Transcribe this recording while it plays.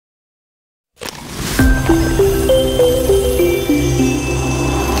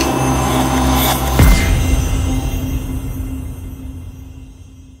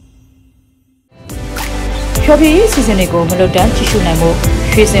Fluffy season ko melodan chishu nai mo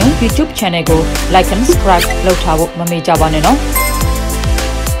Shwesinoo YouTube channel ko like and subscribe လုပ်ထားဖို့မမေ့ကြပါနဲ့နော်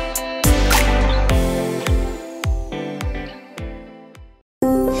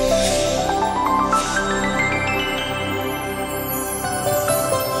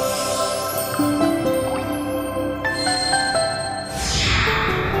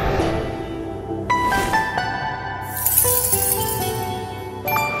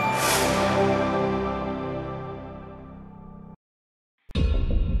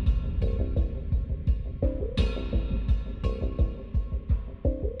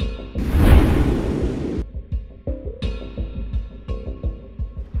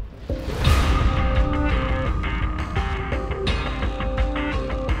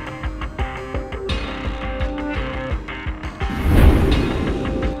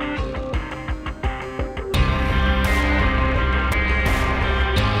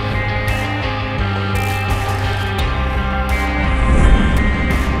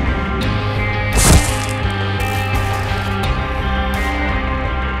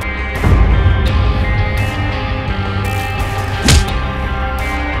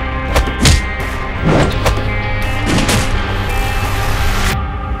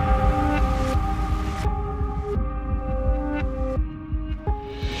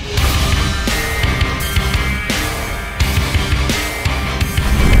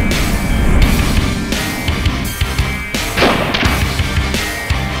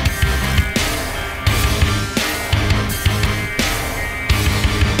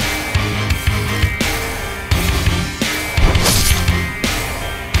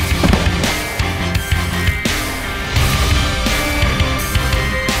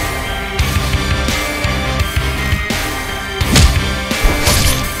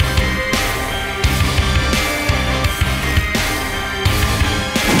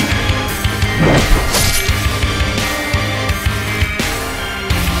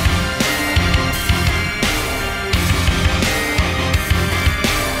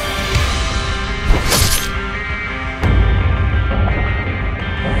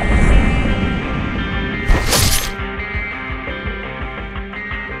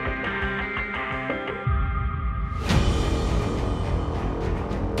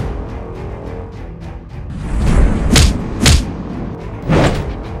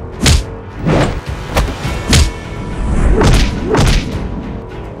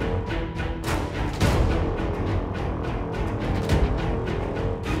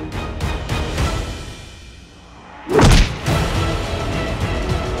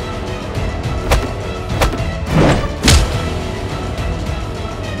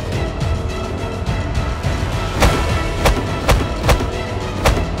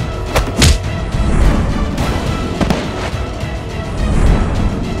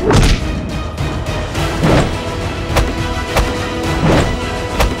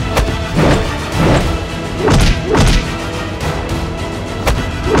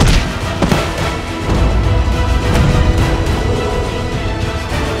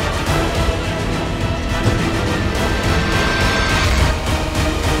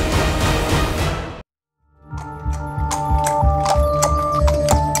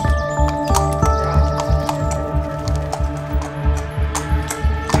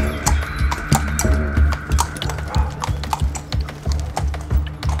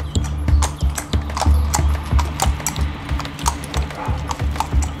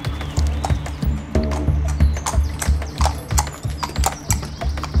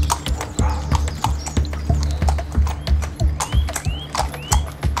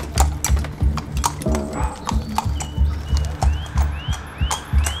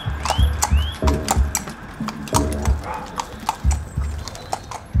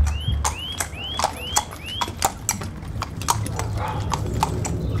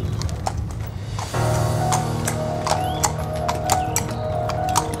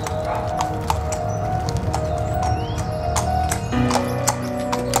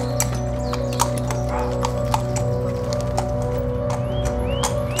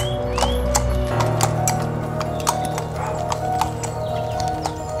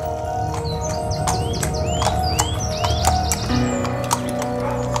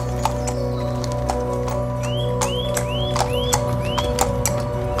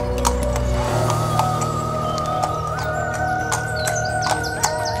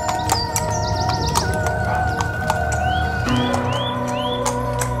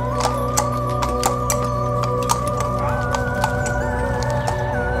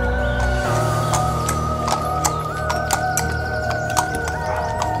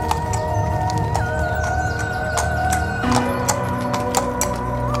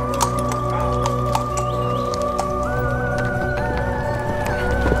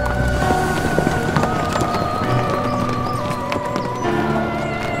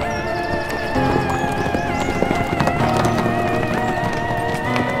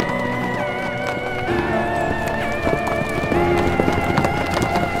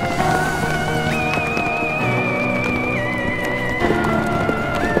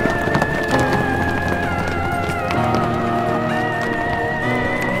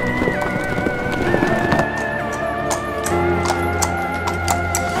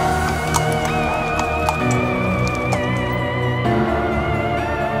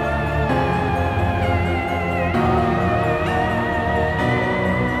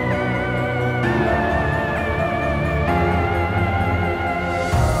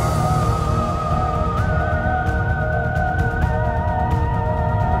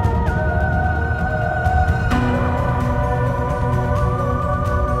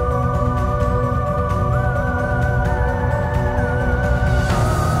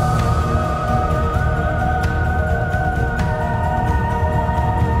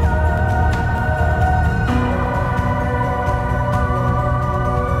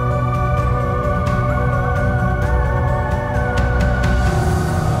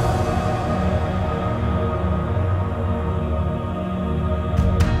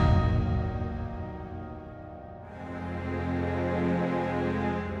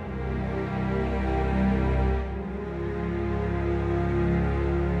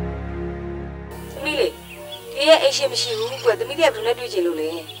ရဲ့အိတ်ရှိမရှိဘူးကွသမီးလေးကဘယ်လိုလဲတွေ့ချင်လို့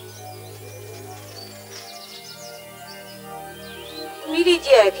လဲသမီးလေးကြ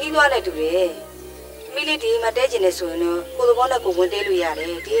ည့်ရခီးသွားနဲ့တူတယ်သမီးလေးဒီမှာတဲကျင်နေဆိုရင်တော့ကိုသဘောနဲ့ကိုဝင်တဲလို့ရတယ်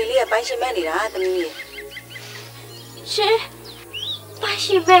ဒီလေးကပိုင်းရှင်မဲ့နေတာသမီးလေးရှင်ပိုင်း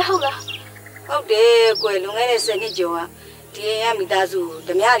ရှင်မဲ့ဟုတ်လားဟုတ်တယ်ကွလွန်ခဲ့တဲ့10နှစ်ကျော်ကဒီအိမ်ကမိသားစုဓ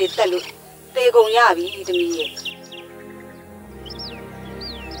မြတွေတက်လို့တေကုန်ရပြီသမီးလေး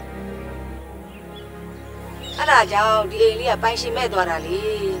အဲ့ဒါကြောင့်ဒီအိမ်လေးကပိုင်းရှင်မဲ့သွားတာလေ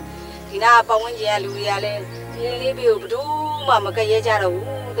ဒီနာပတ်ဝန်းကျင်ကလူတွေကလည်းဒီအိမ်လေးကိုဘယ်သူမှမကရဲကြတော့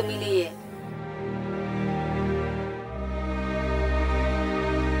ဘူးသမီးလေးရဲ့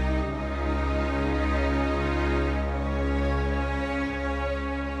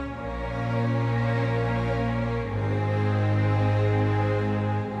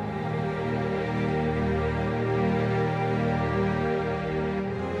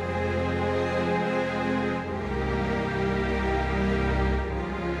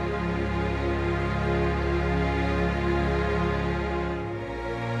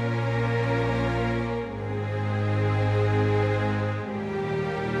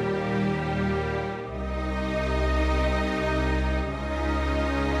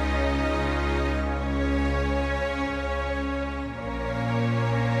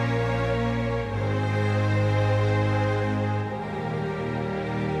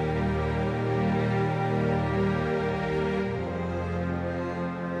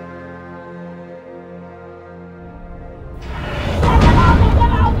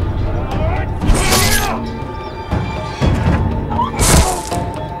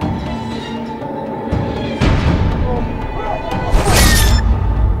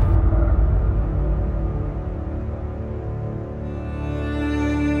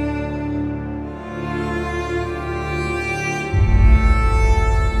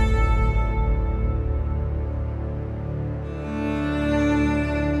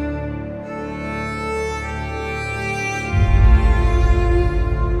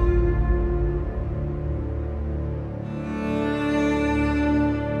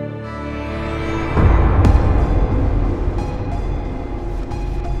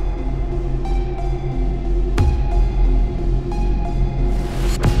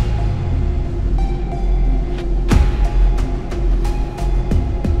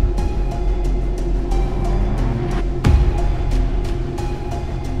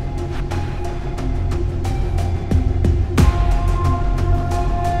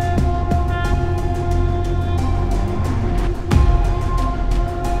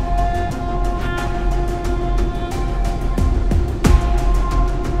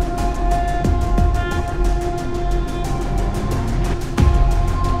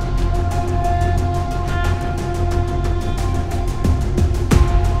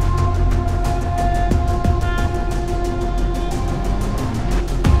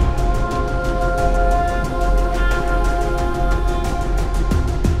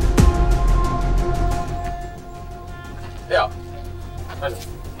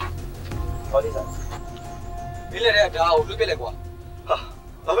လွတ်ပြက်လိုက်ကွာဟာ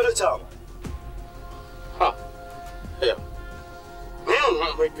ဘာဖြစ်လို့ချအောင်ဟာဟဲ့မင်းမ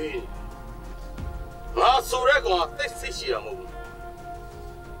မေးပြီငါဆိုရဲကောင်တိတ်ဆိတ်ရှိရမဟုတ်ဘူး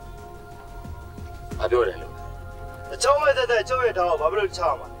အပြောတယ်လို့အချောင်းမဲ့တဲ့ကျုပ်ရဲ့တောင်းဘာဖြစ်လို့ချအော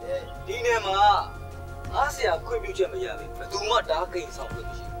င်ပါလဲဒီနေ့မှာငါဆရာခွင့်ပြုချက်မရဘူးဘယ်သူမှဓာတ်ကိန်းဆောင်လို့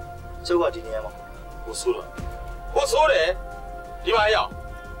မရှိဘူးကျုပ်ကဒီနေ့မှာဟိုဆိုးတယ်ဒီမှာရောက်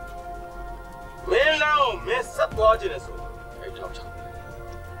မင်းလောင်းမင်းဆက်သွားခြင်းနဲ့ဆိုအဲ့တော့ချောင်း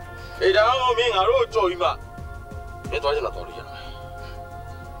အဲ့တော့မင်းငါတို့ကြော်ပြီးမှမင်းသွားခြင်းတော့တော်လို့ရမယ်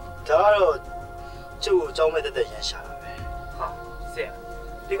ဒါတော့ကျုပ်ကိုအကြောင်းမဲ့တက်ရန်ရှာတာပဲဟာဆရာ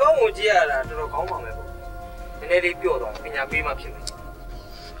ဒီကောင်ကိုကြည့်ရတာတော်တော်ကောင်းပါမယ်ပေါ့နည်းနည်းလေးပြော့သွားပညာပေးမှဖြစ်မယ်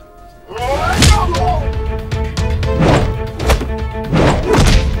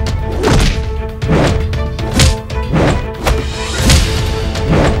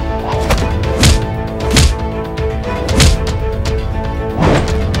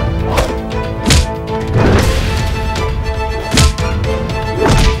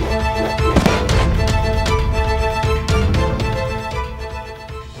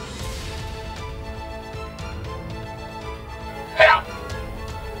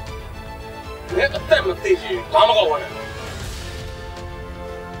ဘာမကောင်းပါနဲ့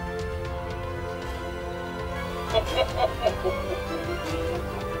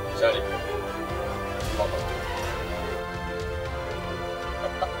ရှာလီဘာ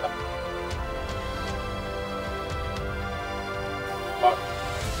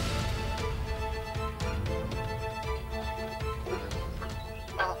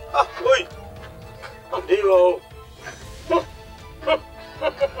ဘာဟို Digo.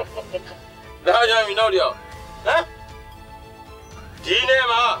 Dah jangan minum dia. Hah? Dini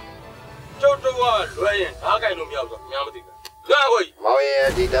mah. Coba luayan. Agak ini miau tu. Miau betul. Dah koi. Mau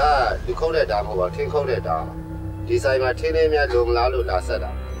yang tidak, tu kau dah dah mau, ting kau dah dah. Di sana mah ting ni mah lom lalu dah sedar.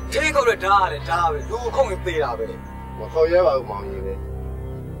 Ting kau dah dah, lu kau yang tiada be. Mau kau yang baru mau ini.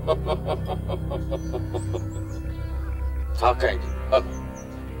 Agak ini.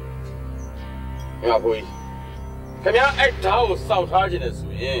 Ya koi. Kami tahu saud aja ni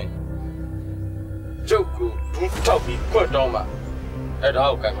semua. Cukup buta bi kuat doma.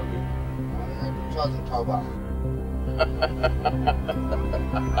 Tahu kan kami. Tahu bah.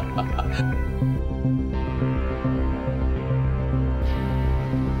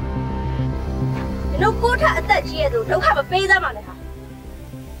 Nó cố thả tận chia rồi, đâu khác mà phê ra mà này hả?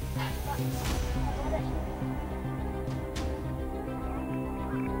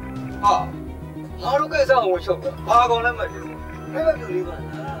 Haru cái sao ngồi chụp? Ba con lắm mà đi. Mấy bác đi mà.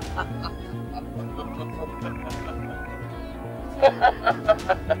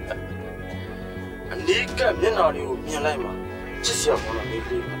 Ni kan ni nak dia punya lain mah. Siapa orang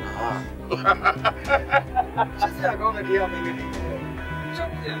beli mana? Siapa kau nak dia beli?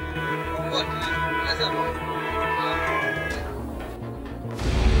 Siapa? Buat dia. Siapa?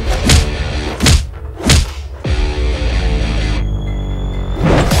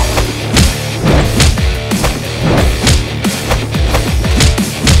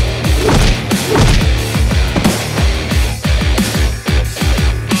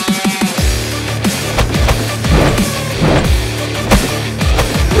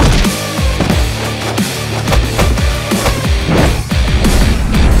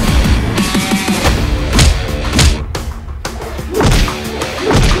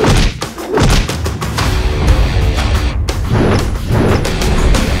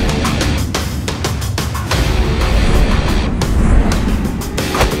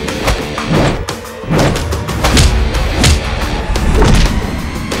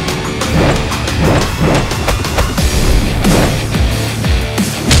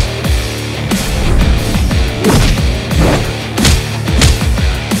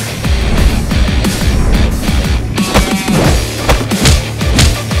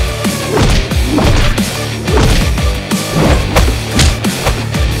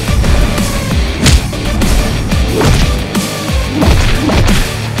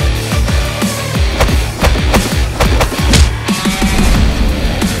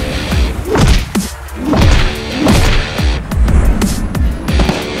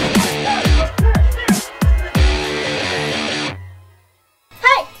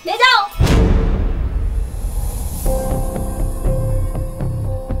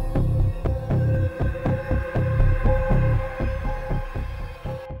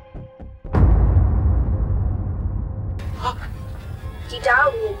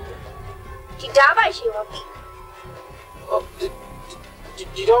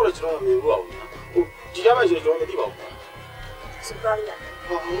 Dia orang cuma minggu awal. Dia macam cuma minggu awal. Sebenarnya.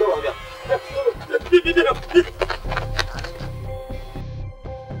 Enggak ada.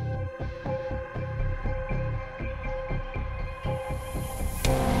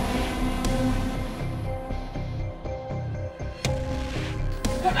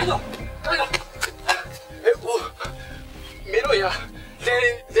 Melo ya.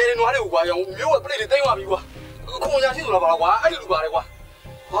 Dari nuara gua yang mio boleh ditengok abi gua. Kau yang sih tu lah gua, ayo lu gua gua.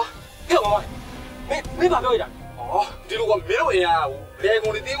 Hah? Kau apa? Me apa dia? Oh, di luar melo ya. Dari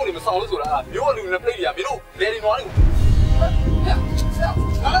kau ni tengok ni mesti salah tu lah. Mio lu nak play dia, melo dari nuara. Ya,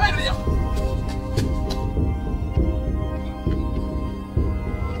 apa lagi dia?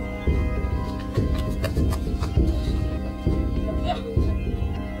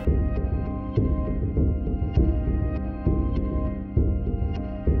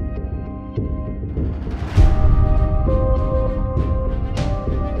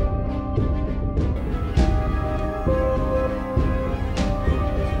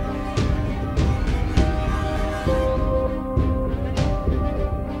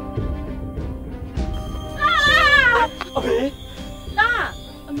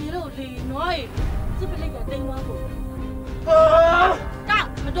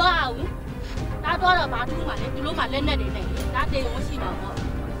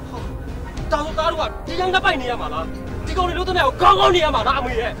 Kau ni apa nak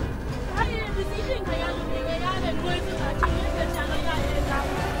ambil? Hari ini decision kaya lu ni kaya ada dua itu tak cuma kerja kaya ada.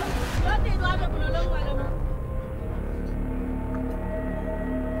 Jadi tu ada belum malam.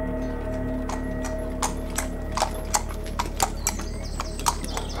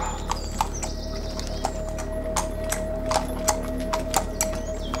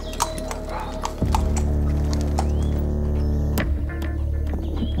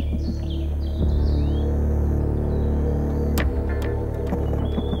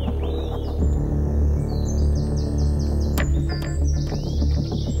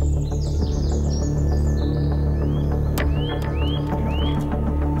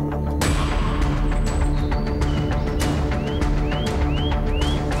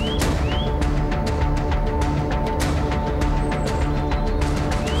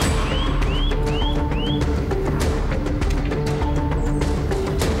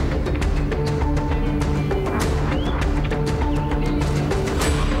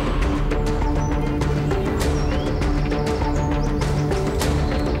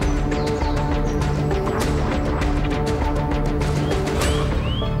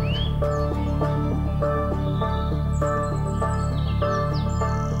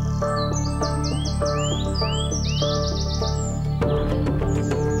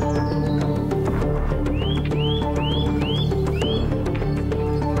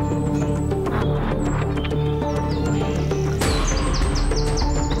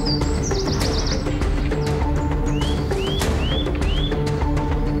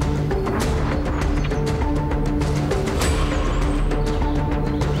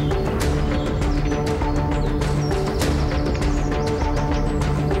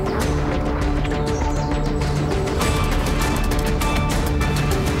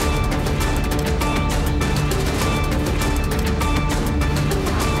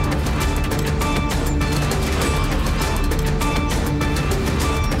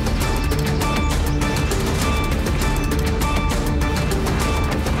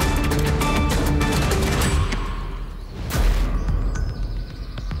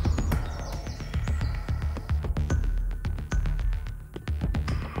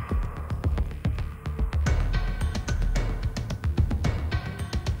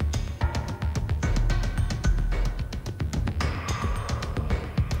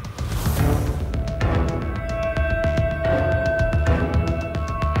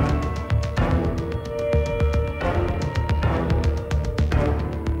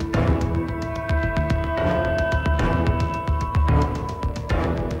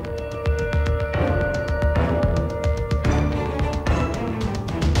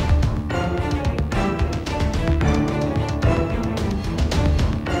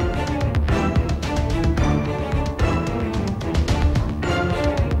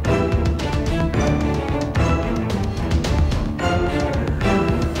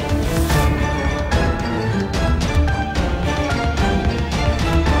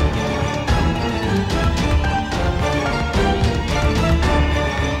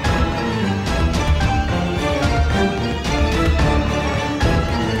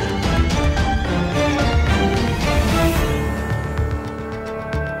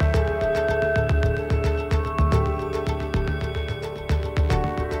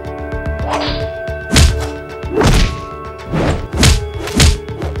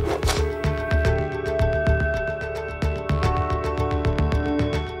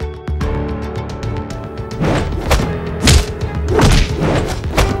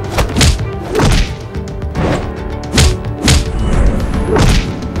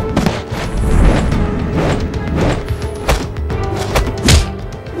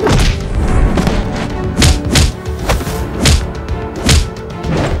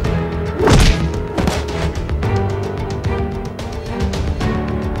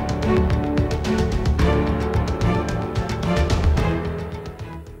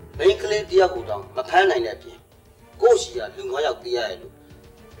 main clay တရားကိုတောင်းမဖမ်းနိုင်တဲ့အပြင်ကိုရှိရလူ9ယောက်တေးရတယ်လို့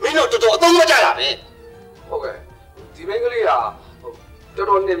မင်းတို့တော်တော်အသုံးမကျတာပဲဟုတ်ကဲ့ဒီမိန်းကလေးကတော်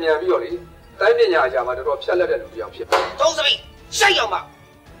တော်နေမြန်ပြီးတော့လေတိုင်းပညာအရာမှာတော်တော်ဖြတ်လက်တဲ့လူတစ်ယောက်ဖြစ်တယ်သုံးစပိရှိုက်အောင်ပါ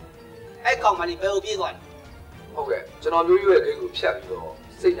အဲ့ကောင်မလေးဘယ်လိုပြေးသွားလဲဟုတ်ကဲ့ကျွန်တော်မျိုးရွယ်ကိန်းကိုဖြတ်ပြီးတော့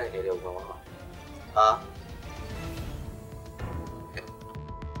စိတ်နိုင်နေတဲ့ဥပမာပါဟာ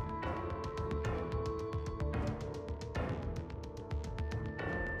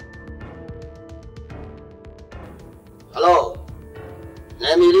ဟယ်လို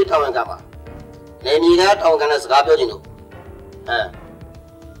နေမီလေးထောင်ဝင်ကပါနေမီကထောင်ကန်တဲ့စကားပြောချင်လို့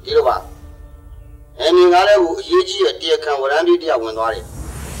ဒီလိုပါနေမီကလည်းကိုအရေးကြီးတဲ့တရားခံဝရမ်းပြီးတရားဝင်သွားတယ်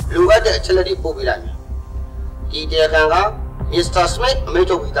လူအပ်တဲ့အချက်လက်တွေပို့ပေးလိုက်မယ်ဒီတရားခံကမစ္စတာစမစ်အမိန့်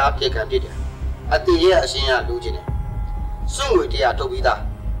ထုတ်ပြီးသားတရားခံဖြစ်တယ်အတေရဲ့အရှင်ကလူချင်းတယ်စွန့်ငွေတရားထုတ်ပြီးသား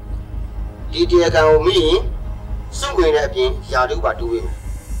ဒီတရားခံကိုမိရင်စွန့်ငွေနဲ့အပြင်ယာတုပါတူပေးမယ်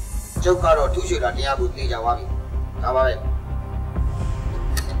ကျုပ်ကတော့ထူးချွေတာတရားကိုသိကြပါပြီဒါပါပဲ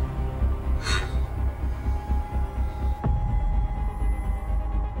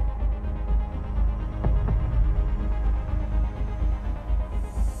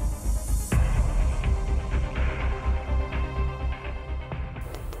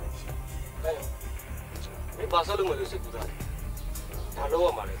ဘာလို့မလို့စိတ်ကူးတာလဲဒါလုံးဝ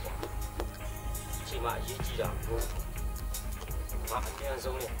မလဲကွာအချိန်မှအရေးကြီးတာကိုငါအကျဉ်း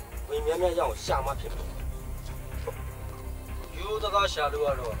ဆုံးနဲ့ဝင်များများရအောင်ရှာမှဖြစ်မှာယူတကားရှာလို့က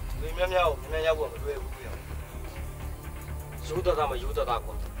တော့ဝင်များများကိုမြန်ရောက်ဖို့မလွယ်ဘူးပြောယူတကားမယူတကား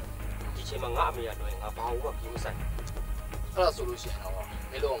ကွာဒီချိန်မှာငါအမေရတော့ငါဘာလို့မှပြေးမဆိုင်အဲ့ဒါဆိုလို့ရှိရင်တော့မ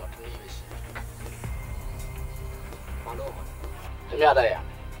င်းတို့ကမထမီးပဲရှိဘာလို့မှခင်ဗျားတိုက်ရ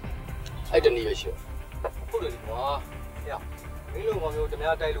အဲ့တနည်းပဲရှိဟုတ်တယ်ကွာဟဲ့မင်းတို့ကောင်မျိုးတမရ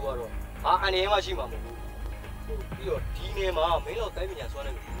တိုက်လို့ကတော့ဟာအန်နေမှရှိမှာမဟုတ်ဘူးပြီးတော့ဒီနေမှာမင်းတို့တိုင်းပညာစွမ်း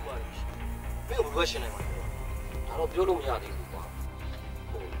နေဘူးပါလို့ရှိမင်းတို့ဘယ်လိုရှင်းနိုင်မှာလဲဒါတော့ပြောလို့မရသေးဘူးကွာ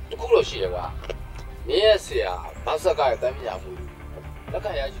တခုတော့ရှိရကမင်းရဲ့ဆရာဘာဆက်ကရဲ့တိုင်းပညာမှုလက်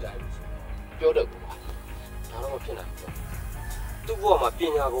ခံရရှိတာပြောတယ်ကွာဒါတော့မဖြစ်နိုင်ဘူးသူ့ဘဝမှာပ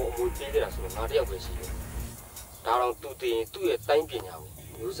ညာကိုအမွေပေးခဲ့တာဆိုတော့ငါတယောက်ပဲရှိတယ်ဒါတော့သူတည်ရင်သူ့ရဲ့တိုင်းပညာကို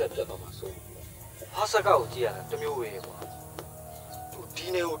မျိုးဆက်ပြတ်သွားမှာဆိုဟာစကားကိုကြည့်ရတာတမျိုးပဲကွာသူဒီ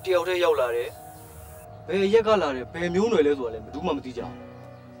နေကိုတယောက်တည်းရောက်လာတယ်ဘယ်ရက်ကလာတယ်ဘယ်မျိုးနွယ်လဲဆိုတာလည်းဘယ်သူမှမသိကြဘူး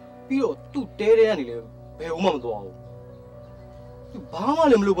ပြီးတော့သူ့တဲတဲကနေလည်းဘယ်ဦးမှမသွားဘူးသူဘာမှ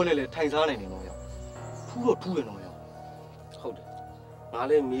လည်းမလုပ်ဘဲနဲ့လည်းထိုင်စားနိုင်နေတော့ရောက်ထူးတော့ထူးတယ်တော့ရောက်ဟုတ်တယ်ငါ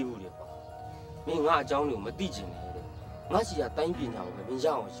လည်းမေးဘူးလေကွာမင်းငါအကြောင်းတွေကိုမသိချင်နေတယ်ငါစီကတိုင်းပညာကိုပဲမင်းရ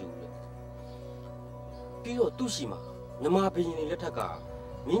အောင်ယူတယ်ပြီးတော့သူ့ရှိမှာမြမဘရင်တွေလက်ထက်က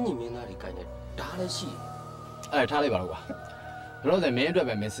မင်းညီမင်းသားတွေကိုင်နေဒါလည်းရှိအဲ့ထားလိုက်ပါတော့ကွာဘလို့လဲမင်းအတွက်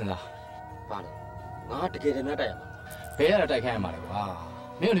ပဲမင်းစဉ်းစားပါလေငါတကယ်တည်းများတိုက်ရမှာဘယ်ရတာတိုက်ခိုင်းရမှာလဲကွာ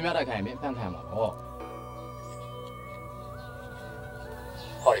မင်းတို့များတိုက်ခိုင်းရင်မင်းအဖမ်းခံရမှာပေါ့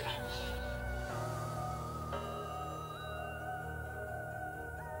ဟောဒီ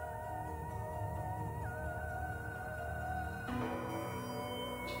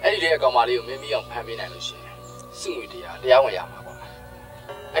အဲ့ဒီတဲ့အကောင်မလေးကိုမင်းမီးအောင်ဖမ်းပေးနိုင်လို့ရှိရင်စုငွေတရားဝင်ရမှာပေါ့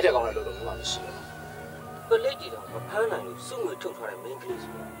အဲ့တဲ့ကောင်လည်းလို့မှမရှိဘူးပလိတ်တီတော့မဖမ်းနိုင်လို့စုငွေထုတ်ထားတဲ့ main case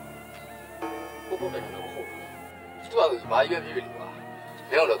ဆိုတာပို့တယ်တော့မဟုတ်ဘူးသူကဘာရွက်ပြေးပြီကွာ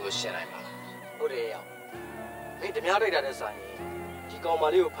မင်းတို့တော့ရှင်းနိုင်ပါလားဟုတ်တယ်ရောက်မင်းဓမြတိုက်တာနဲ့ဆိုင်ရင်ဒီကောင်မ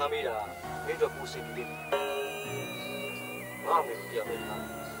လေးကိုဖမ်းပေးတာမင်းတို့ပူစင်ပြီးတယ်ငါမေပြောပြတာ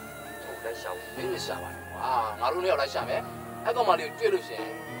ထုတ်လိုက်ရှာဘူးမင်းမရှာပါနဲ့ကွာငါတို့လည်းလိုက်ရှာမယ်အဲ့ကောင်မလေးကိုတွေ့လို့ရှိရ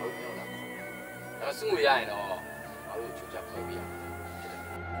င်ဟုတ်ပြောတာဒါစုငွေရရင်တော့ငါတို့ချူချခွဲပြရ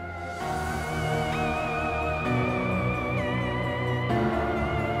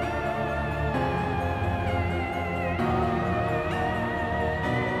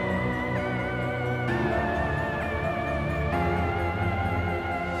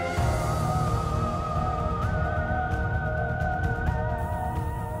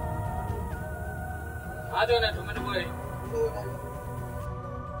အားကြောင့်လည်းထုံမတပွဲ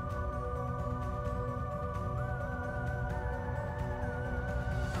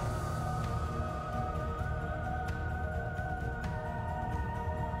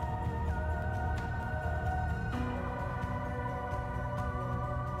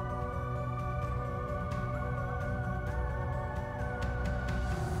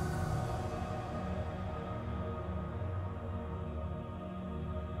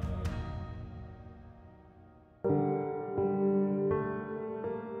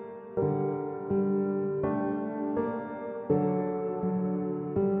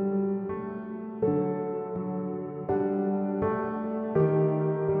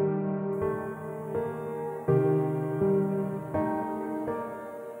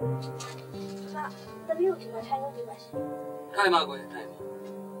သမီးကိုဒီမှာထိုင်လို့ပြပါရှင်။ထိုင်ပါကွယ်ထိုင်ပါ။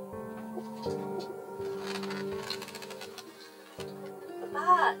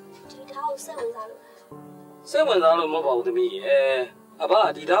ဒီဓာတ်ကိုစိတ်ဝင်စားလို့ စိတ်ဝင်စားလို့မဟုတ်ပါဘူးသမီးရဲ့။အဘ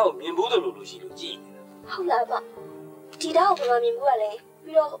ဒီဓာတ်ကိုမြင်ဘူးတယ်လို့ရှိလို့ကြည့်နေတာ။ဟုတ်လားဗျ။ဒီဓာတ်ကိုဘယ်မှာမြင်ဘူးရလဲ။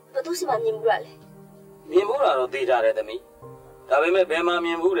ပြီးတော့ဘယ်သူစီမှာမြင်ဘူးရလဲ။မြင်ဘူးတာတော့သိကြတယ်သမီး။ဒါပေမဲ့ဘယ်မှာမြ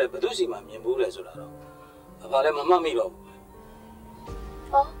င်ဘူးလဲဘယ်သူစီမှာမြင်ဘူးလဲဆိုတာတော့အဘလည်းမမှတ်မိတော့ဘူး။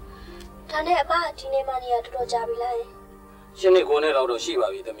ဟောဒါနဲ့အဘဒီနေ့မှနေရတော်တော်ကြာပြီလား။ရှင်းနေ9နှစ်လောက်တော့ရှိပါ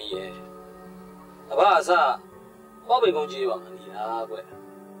ပြီသမီးရဲ့။အဘအစပေါ့ပေကုန်းကြီးပါမနေတာကွ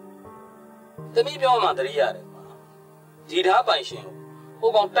။သမီးပြောမှတတိရတယ်ကွာ။ဒီဓာတ်ပိုင်ရှင်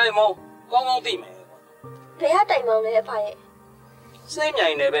ဟိုကောင်တိုင်မောင်းကောင်းကောင်းသိမယ်ကွာ။ဘယ်ဟာတိုင်မောင်းလဲအဖရဲ့။စိတ်မြို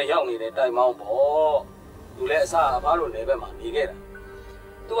င်နယ်ပဲရောက်နေတဲ့တိုင်မောင်းပေါ့။သူလည်းအစအဘတို့နယ်ဘက်မှာနေခဲ့တာ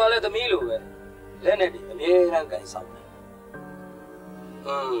။သူကလည်းသမီးလိုပဲလက်နဲ့ဒီအမြဲတမ်းကန်ဆောင်တယ်။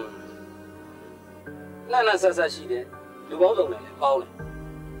ဆက်ဆက်ရှိတယ်လူပေါင်းစုံနဲ့လည်းပေါင်းတ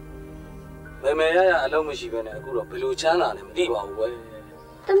ယ်မေရရအလုံးမရှိဘဲနဲ့အခုတော့ဘယ်လိုချမ်းသာလဲမသိပါဘူးကွယ်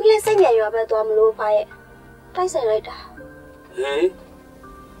သမီးလေးစိတ်ညံရွာပဲသွားမလို့ဖာရဲ့တိုက်ဆိုင်လိုက်တာဟေး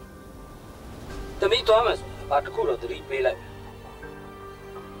သမီးသွားမယ်ဆိုတာဘာတခုတော့သတိပေးလိုက်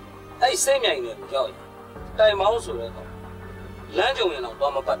အဲ့စိတ်မြိုင်နေကြောက်ရတိုင်မောင်းဆိုတော့လမ်းကြုံရင်တော့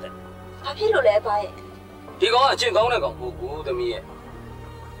သွားမပတ်တယ်ဘာဖြစ်လို့လဲဖာရဲ့ဒီကောင်အချင်းကောင်းတဲ့ကောင်ကိုကိုသမီးရဲ့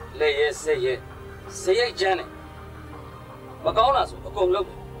လက်ရဲ့စက်ရဲ့စရိတ်ချမ်းတယ်မကောင်းတာဆိုအကုန်လုံး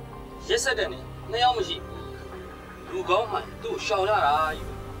ရက်ဆက်တဲ့နဲ့နှစ်ယောက်မရှိဘူးလူကောင်းမှသူ့ရှောင်ရတာယူ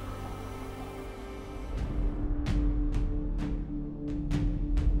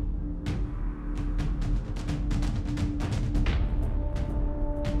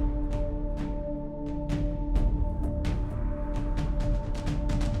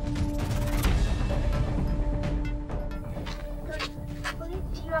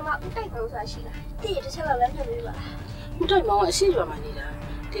ရှိလားတည့်ရတစ်ချက်လောက်လမ်းညွှန်ပေးပါဦးတိုက်မောင်ကအရှိရွာမှာနေတာ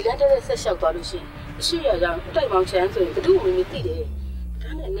ဒီလမ်းတက်ဆက်လျှောက်သွားလို့ရှိရင်အရှိရွာကြောင့်ဦးတိုက်မောင်ချမ်းဆိုရင်ဘသူ့ဝင်မသိတယ်ဒါ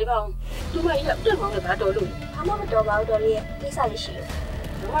နဲ့နေပေါင်းသူမကြီးကဦးတိုက်မောင်နဲ့ဘာတော်လို့ဘာမှမတော်ပါဘူးတော်လေးရဲ့ကိစ္စလေးရှိလို့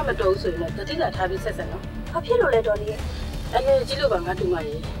ဘာမှမတော်ဘူးဆိုရင်လည်းတတိကထားပြီးဆက်ဆက်နော်ဘာဖြစ်လို့လဲတော်လေးရဲ့အနေကြီးလို့ပါငါတူမ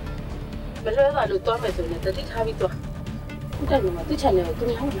ကြီးမလွဲပါလို့သွားမယ်ဆိုရင်တတိထားပြီးသွားဦးတိုက်မောင်ကသူ့ချန်နယ်ကိုသူ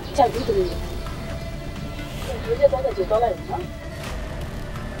များဟုတ်ကြိုက်ဘူးတူနေတယ်ဒီကျတော့ကြတော့လိုက်နော်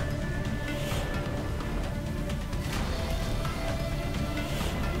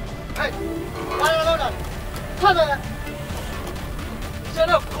ဘာလို့လဲထားတယ်ကျွန်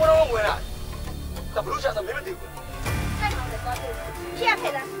တော်ကိုတော့ဝင်လာတဘလူရှာသမီးမသိဘူးဆိုင်အောင်လည်းသွားတယ်ဖြစ်ရ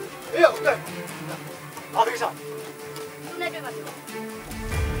ခဲ့လားအေးဟုတ်တယ်အားကိစ္စသူနဲ့တွေ့မှာဖြစ်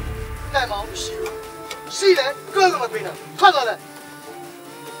တယ်မောင်ရှိရှိတယ်ကြောက်ကမပေးနဲ့ထွက်သွားတယ်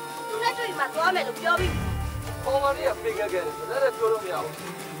သူနဲ့တွေ့မှာသွားမယ်လို့ပြောပြီးပေါ်မလေးကပေးခဲ့တယ်ဆိုတော့ပြောလို့မရ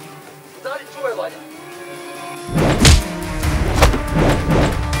ဘူးဒါကြီးကျွဲသွားကြ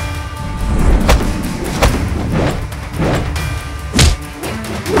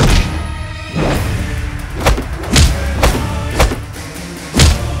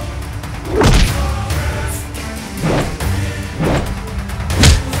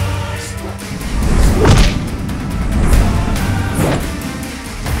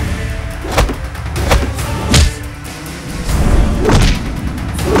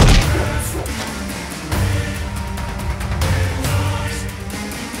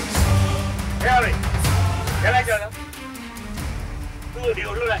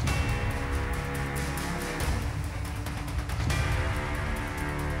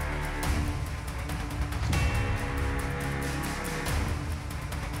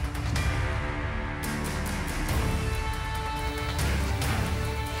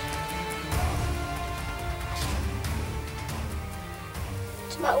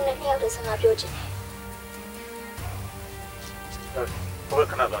မဦးနဲ့နှစ်ယောက်တည်းစကားပြောချင်တယ်ဟုတ်ကဲ့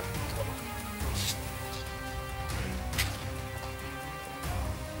ခဏလား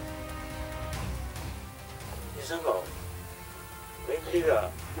ဒီစံကောဘယ်ကလေးက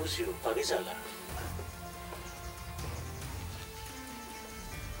ဦးစီကိုပါလိစားလား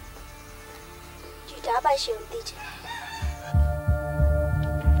ဒီဓာတ်ပိုက်ရှင်ကိုသိချင်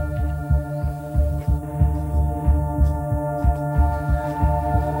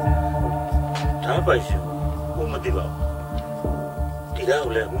တယ်ပိုင်ရှင်ကိုမသိပါဘူးဒီ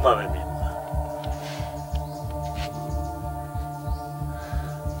တော့လည်းဥမာပဲမြင်ပါ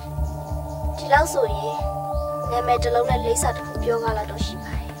ဒီလောက်ဆိုရင်နာမည်တစ်လုံးနဲ့လိပ်စာတစ်ခုပြောကားလာတော့ရှိ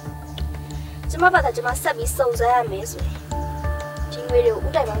ပါတယ်ကျမဘာသာကျမဆက်ပြီးစုံစမ်းရမယ်ဆိုရင်ဒီငွေတွေကိုဥ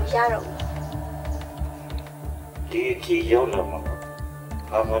တိုင်မှမရတော့ဘူးဒီခီရောက်လာမှာ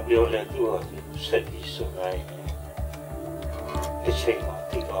ဘာမှပြောလဲသူ့ဟာဆက်ပြီးစုံစမ်းရင်တစ်ချိန်မှာ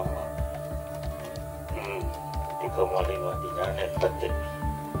ဒီက သွားမှာဒီကောင်မလေးကဒီညာနဲ့ပတ်သက်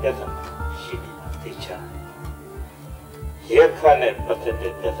ပြဿနာရှိနေတာသိချာရဲခါနဲ့ပတ်သက်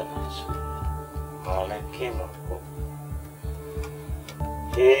တဲ့ပြဿနာဆိုမာလည်းခင်းမှာပေါ့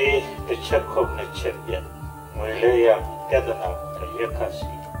တစ်ချက်ခုတ်နှစ်ချက်ပြတ်ငွေလေးရပြဿနာရဲခါ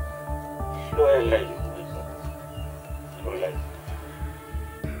စီလွှဲလိုက်လွှဲလိုက်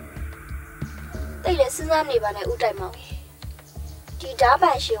တိတ်လည်းစဉ်းစားနေပါနဲ့ဦးတိုင်မောင်ဒီဓာပ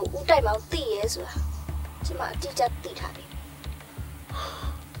န်ရှင်ကိုဦးတိုင်မောင်သိရဲဆိုတာကျမအတိအကျသိထားတယ်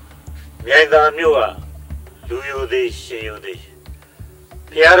မြိုင်သာမြို့ကလူယိုသေးရှင်ယိုသေး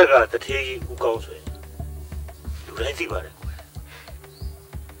ဖျားရကတထေးကြီးဦးကောင်းဆွေလူတိုင်းသိပါတယ်ကွယ်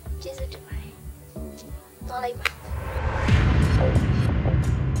ကျေးဇူးတင်ပါတယ်တော်လိုက်ပါ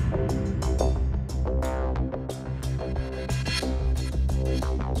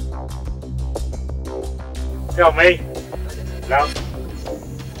ကြောက်မေးလောက်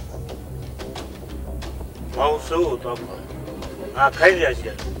မောင်စိုးတော့ငါခိုင်းရရှိတ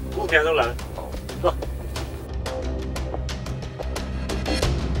ယ်ခုပြန်ဆုံးလာတော့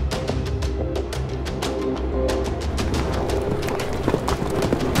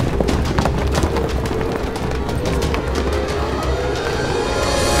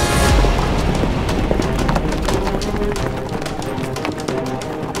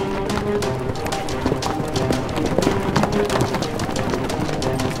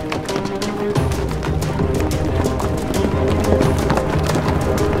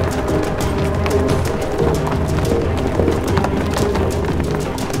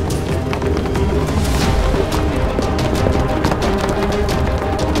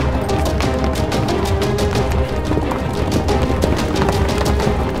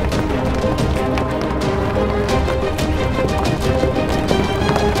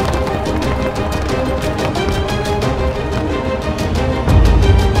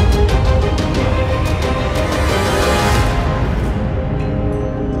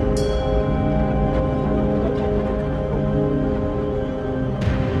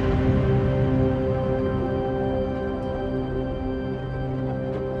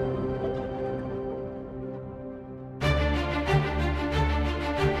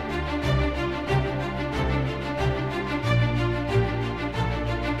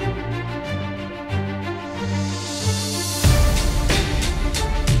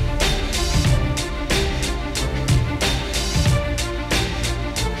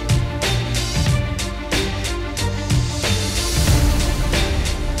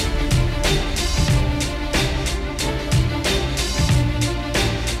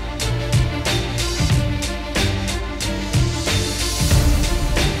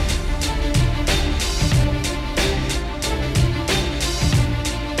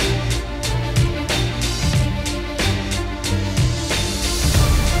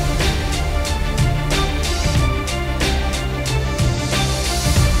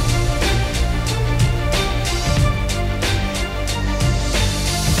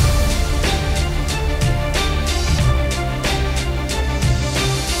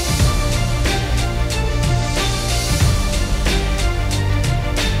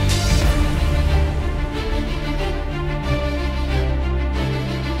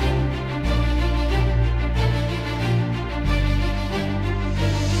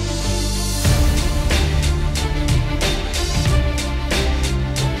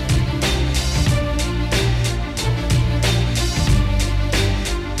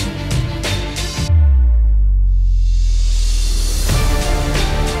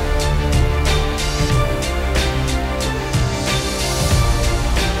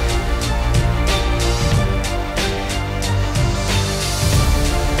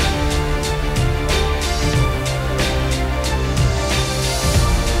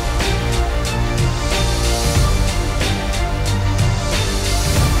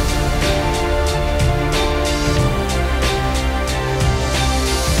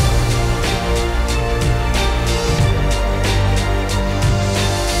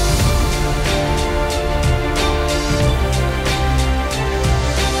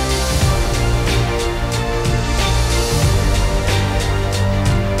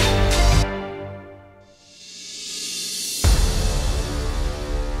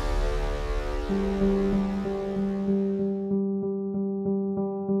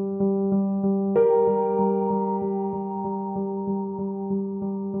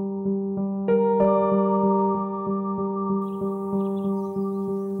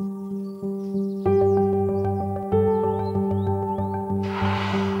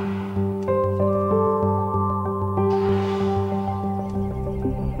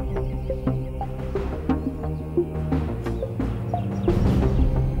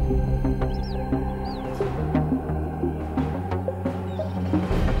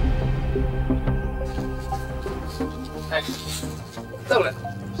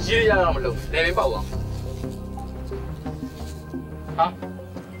ကြီးရအောင်မလုပ်နေမင်းပေါ့အောင်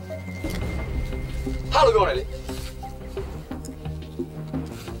ဟာလို့ပြောနေလေ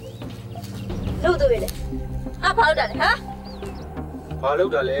လို့တို့ရလေဘာလို့တာလဲဟာဘာလု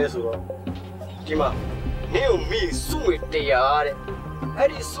ပ်တာလဲဆိုတော့ဒီမှာနင်းကိုမိစုငွေတရားတဲ့အဲ့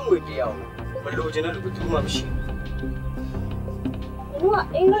ဒီစုငွေတရားကိုမလိုချင်တဲ့လူဘယ်သူမှမရှိဘူးက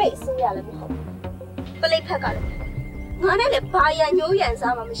အင်္ဂလိပ်အစိုးရလည်းမဟုတ်ပလိတ်ဖက်ကလည်းငါနဲ့လည်းဘာရညိုးရန်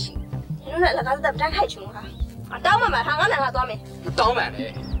စားမှမရှိဘူးနင်တို့လည်းလကားသက်တိုက်ခိုက်ချင်ဟာတောင်းမှမှာဟာငါလည်းငါသွားမယ်မတောင်းမှန်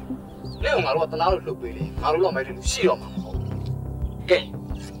နဲ့နင်းကငါတို့ကတနာလို့လုပ်ပေးလေငါတို့တော့မိုက်တယ်လူရှိတော့မှာမဟုတ်ကဲ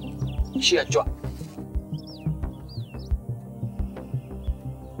ရှိရကြွ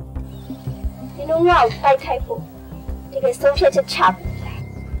ဒီလိုငါ့ကိုတိုက်ခိုက်ဖို့တကယ်ဆုံးဖြတ်ချက်ချပြီ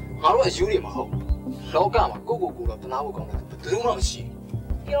ငါတို့အယူတွေမဟုတ်လောကမှာကိုကိုတော့တနာဖို့ကောင်းတယ်ဘယ်သူမှမရှိ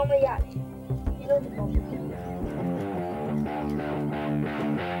ပြောမရလေဒီလိုတော့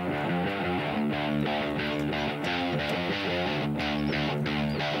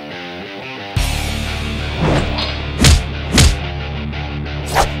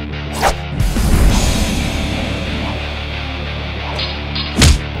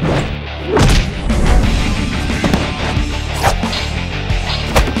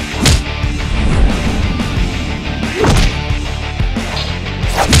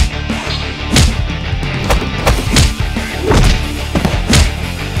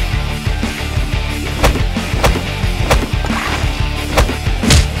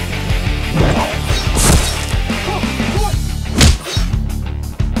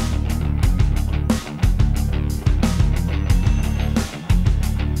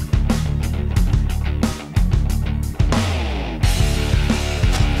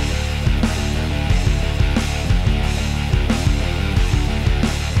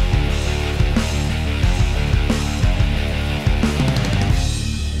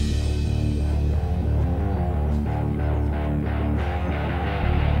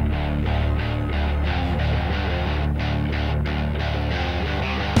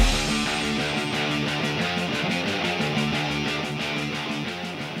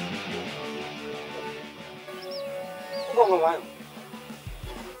ဝိုင်း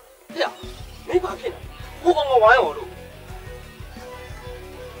ဟဲ့မင်းဘာဖြစ်လဲဟိုကောင်ကဝိုင်းအောင်လို့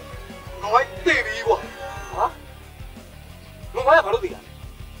ငါဝိုင်းတေးပြီကွာဟာငါဝိုင်းကဘာလို့တေးရ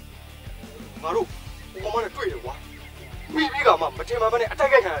ငါတို့ကောင်မနဲ့တွေ့တယ်ကွာမိပြီးကမှမထင်မှန်းနဲ့အတို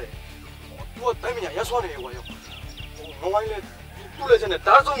က်ခိုက်ခံရတယ်သူကတိုင်းမညာရဆွနေတယ်ကွာရောငါဝိုင်းလည်းသူ့လက်ချက်နဲ့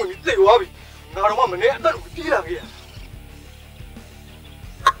ဓာတ်ဆုံးဝင်ပြီးတေးသွားပြီငါတော့မှမနေအသက်ကိုပြေးလာခဲ့ရ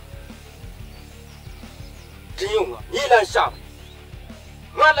ဒီုံကမြေလန်းရှာ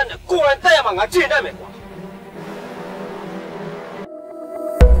ငါလည်းကိုယ်တိုင်တက်ရမှာငါကျင်တတ်မယ်ကွာ